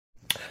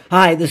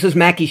Hi, this is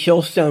Mackie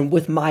Shilstone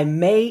with my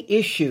May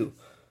issue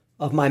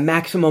of my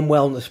Maximum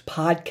Wellness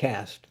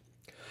podcast.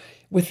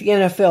 With the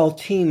NFL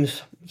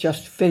teams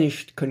just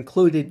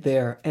concluded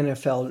their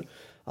NFL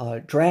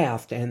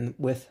draft, and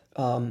with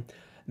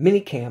mini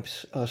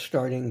camps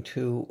starting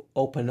to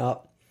open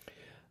up,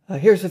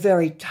 here's a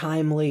very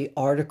timely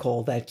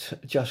article that's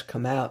just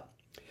come out.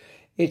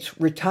 It's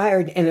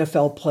retired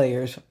NFL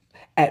players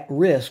at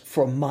risk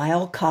for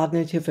mild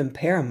cognitive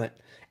impairment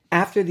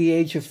after the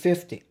age of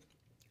 50.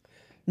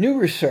 New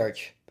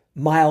research,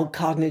 mild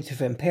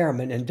cognitive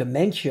impairment and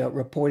dementia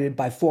reported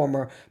by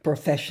former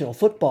professional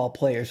football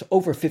players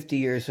over 50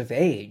 years of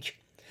age.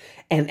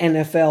 An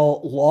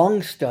NFL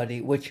long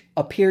study, which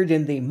appeared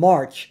in the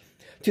March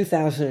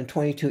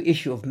 2022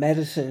 issue of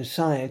Medicine,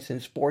 Science,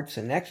 and Sports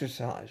and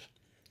Exercise,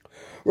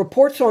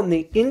 reports on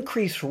the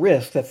increased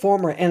risk that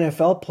former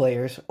NFL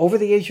players over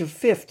the age of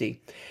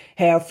 50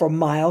 have for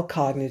mild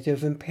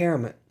cognitive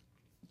impairment.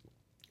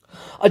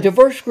 A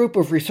diverse group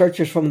of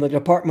researchers from the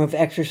Department of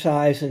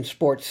Exercise and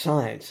Sports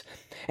Science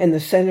and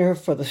the Center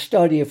for the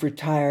Study of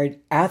Retired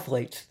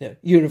Athletes, the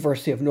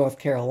University of North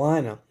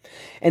Carolina,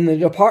 and the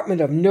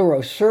Department of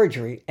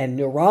Neurosurgery and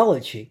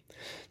Neurology,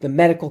 the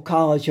Medical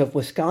College of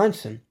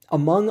Wisconsin,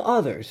 among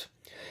others,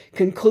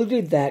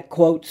 concluded that,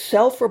 quote,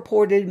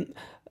 self-reported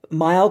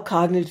mild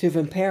cognitive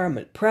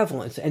impairment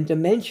prevalence and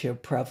dementia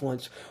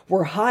prevalence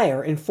were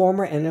higher in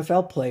former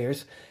NFL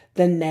players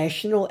than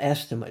national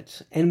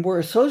estimates and were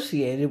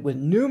associated with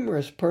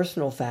numerous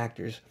personal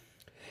factors,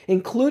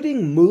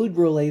 including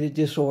mood-related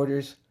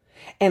disorders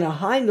and a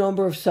high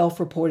number of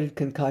self-reported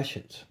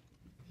concussions.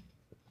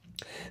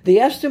 The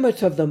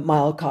estimates of the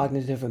mild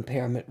cognitive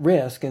impairment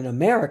risk in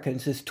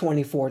Americans is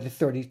 24 to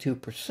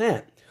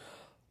 32%.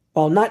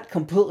 While not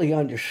completely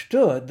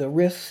understood, the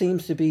risk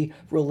seems to be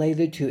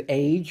related to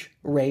age,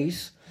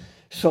 race,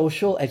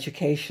 social,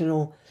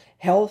 educational,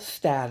 health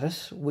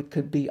status, which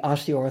could be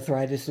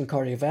osteoarthritis and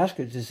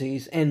cardiovascular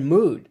disease, and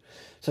mood,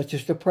 such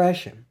as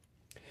depression.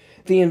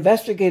 The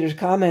investigators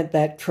comment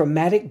that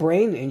traumatic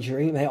brain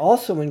injury may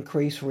also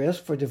increase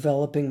risk for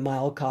developing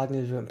mild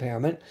cognitive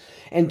impairment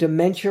and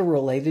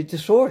dementia-related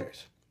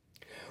disorders.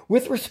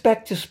 With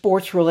respect to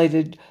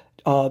sports-related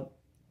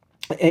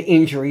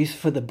injuries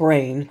for the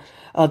brain,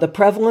 the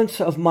prevalence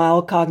of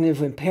mild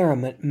cognitive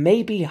impairment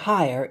may be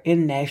higher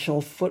in national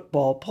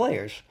football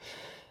players,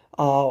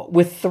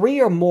 with 3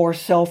 or more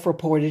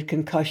self-reported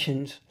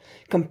concussions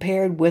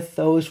compared with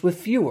those with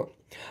fewer,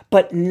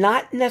 but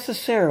not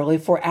necessarily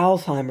for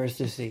Alzheimer's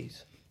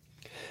disease.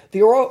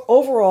 The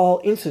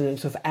overall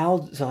incidence of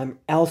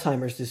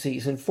Alzheimer's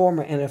disease in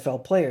former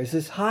NFL players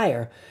is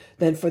higher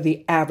than for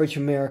the average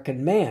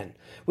American man,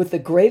 with the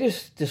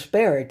greatest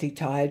disparity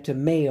tied to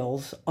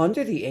males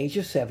under the age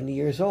of 70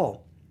 years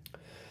old.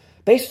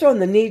 Based on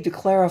the need to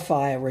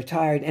clarify a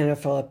retired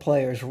NFL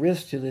player's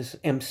risk to this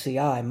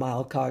MCI,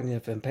 mild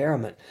cognitive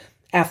impairment,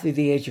 after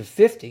the age of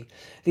 50,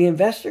 the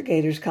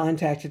investigators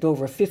contacted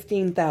over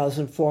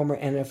 15,000 former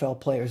NFL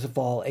players of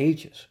all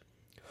ages.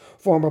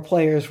 Former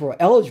players were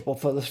eligible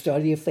for the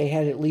study if they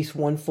had at least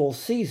one full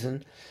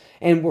season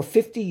and were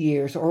 50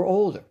 years or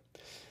older.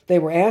 They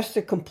were asked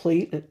to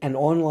complete an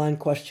online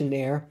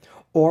questionnaire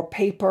or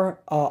paper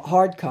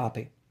hard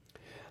copy.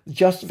 The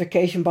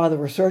justification by the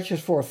researchers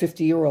for a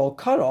 50-year-old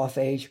cutoff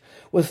age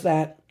was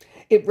that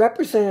it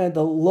represented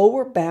the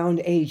lower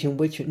bound age in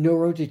which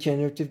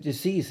neurodegenerative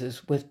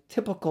diseases with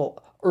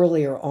typical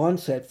earlier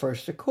onset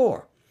first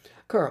occur.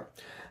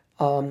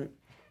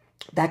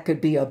 That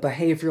could be a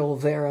behavioral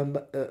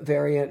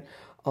variant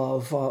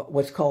of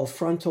what's called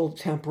frontal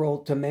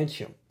temporal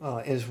dementia,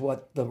 is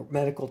what the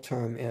medical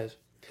term is.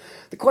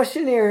 The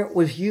questionnaire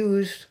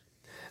used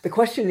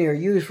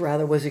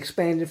was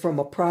expanded from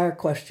a prior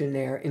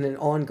questionnaire in an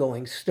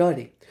ongoing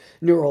study,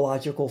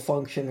 Neurological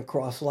Function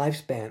Across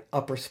Lifespan,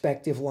 a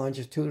prospective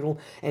longitudinal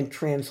and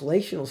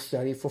translational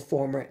study for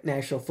former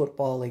National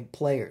Football League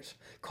players,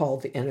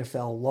 called the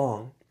NFL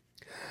Long.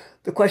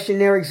 The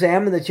questionnaire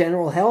examined the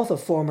general health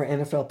of former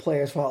NFL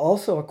players while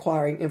also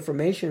acquiring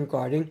information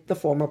regarding the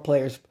former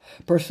players'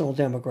 personal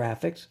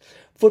demographics,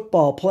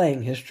 football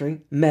playing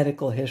history,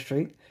 medical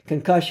history,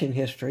 concussion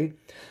history,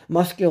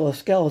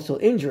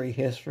 musculoskeletal injury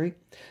history,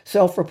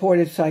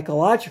 self-reported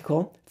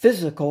psychological,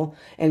 physical,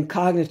 and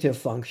cognitive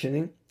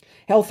functioning,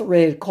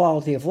 health-related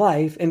quality of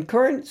life, and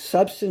current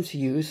substance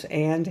use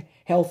and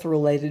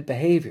health-related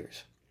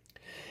behaviors.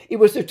 It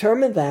was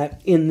determined that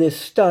in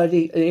this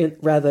subset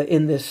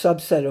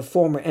of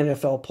former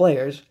NFL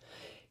players,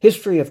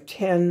 history of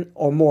 10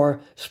 or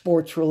more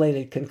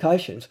sports-related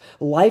concussions,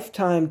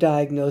 lifetime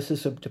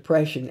diagnosis of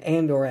depression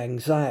and or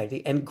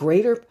anxiety, and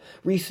greater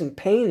recent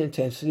pain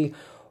intensity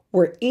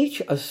were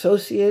each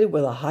associated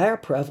with a higher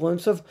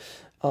prevalence of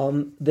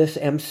this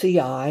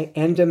MCI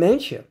and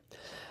dementia.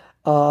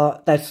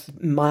 That's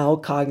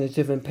mild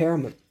cognitive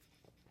impairment.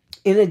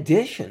 In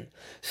addition,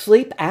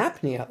 sleep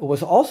apnea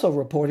was also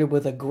reported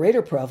with a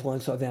greater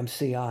prevalence of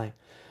MCI.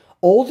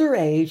 Older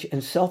age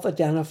and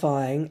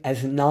self-identifying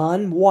as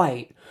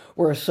non-white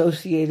were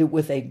associated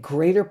with a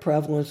greater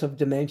prevalence of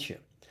dementia.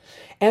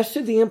 As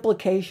to the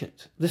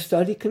implications, the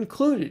study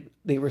concluded,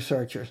 the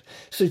researchers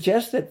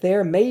suggest that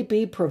there may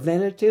be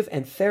preventative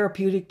and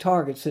therapeutic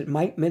targets that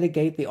might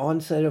mitigate the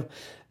onset of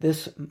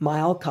this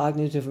mild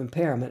cognitive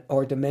impairment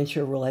or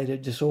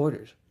dementia-related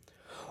disorders.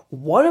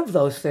 One of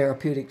those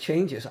therapeutic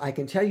changes, I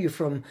can tell you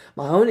from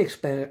my own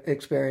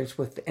experience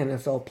with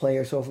NFL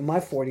players over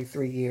my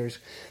 43 years,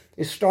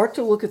 is start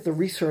to look at the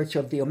research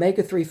of the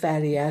omega-3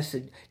 fatty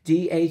acid,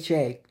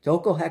 DHA,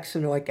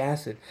 docosahexaenoic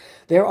acid.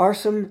 There are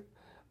some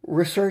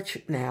research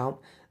now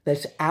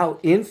that's out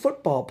in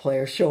football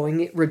players showing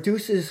it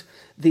reduces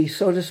the,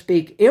 so to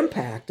speak,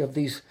 impact of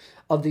these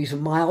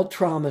mild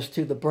traumas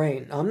to the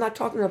brain. Now, I'm not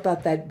talking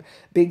about that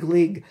big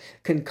league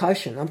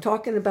concussion. I'm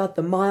talking about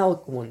the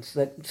mild ones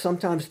that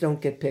sometimes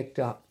don't get picked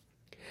up.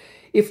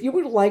 If you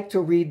would like to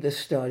read this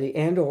study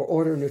and or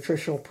order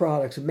nutritional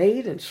products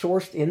made and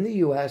sourced in the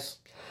U.S.,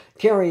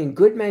 carrying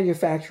good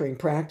manufacturing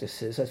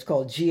practices, that's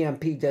called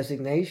GMP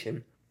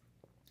designation,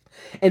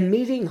 and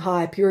meeting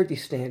high purity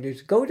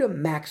standards, go to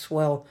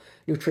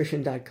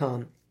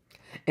maxwellnutrition.com,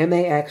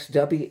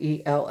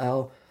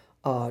 MAXWELL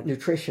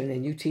nutrition,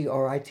 and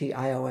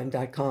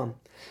UTRITION.com.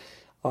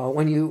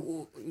 When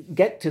you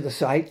get to the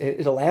site,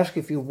 it'll ask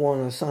if you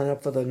want to sign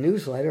up for the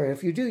newsletter. And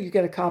if you do, you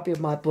get a copy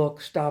of my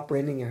book, Stop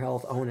Ruining Your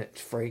Health, Own It.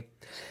 It's free.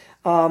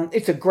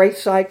 It's a great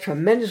site,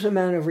 tremendous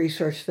amount of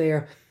research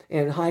there,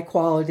 and high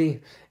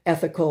quality,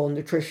 ethical,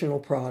 nutritional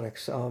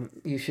products.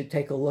 You should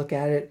take a look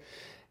at it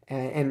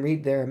and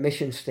read their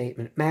mission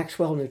statement,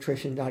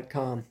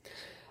 maxwellnutrition.com.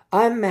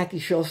 I'm Mackie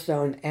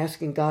Shilstone,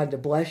 asking God to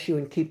bless you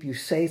and keep you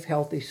safe,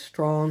 healthy,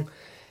 strong,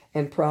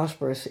 and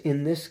prosperous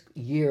in this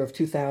year of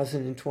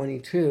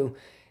 2022.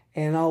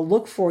 And I'll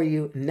look for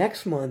you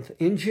next month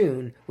in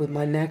June with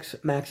my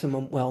next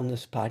Maximum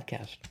Wellness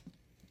podcast.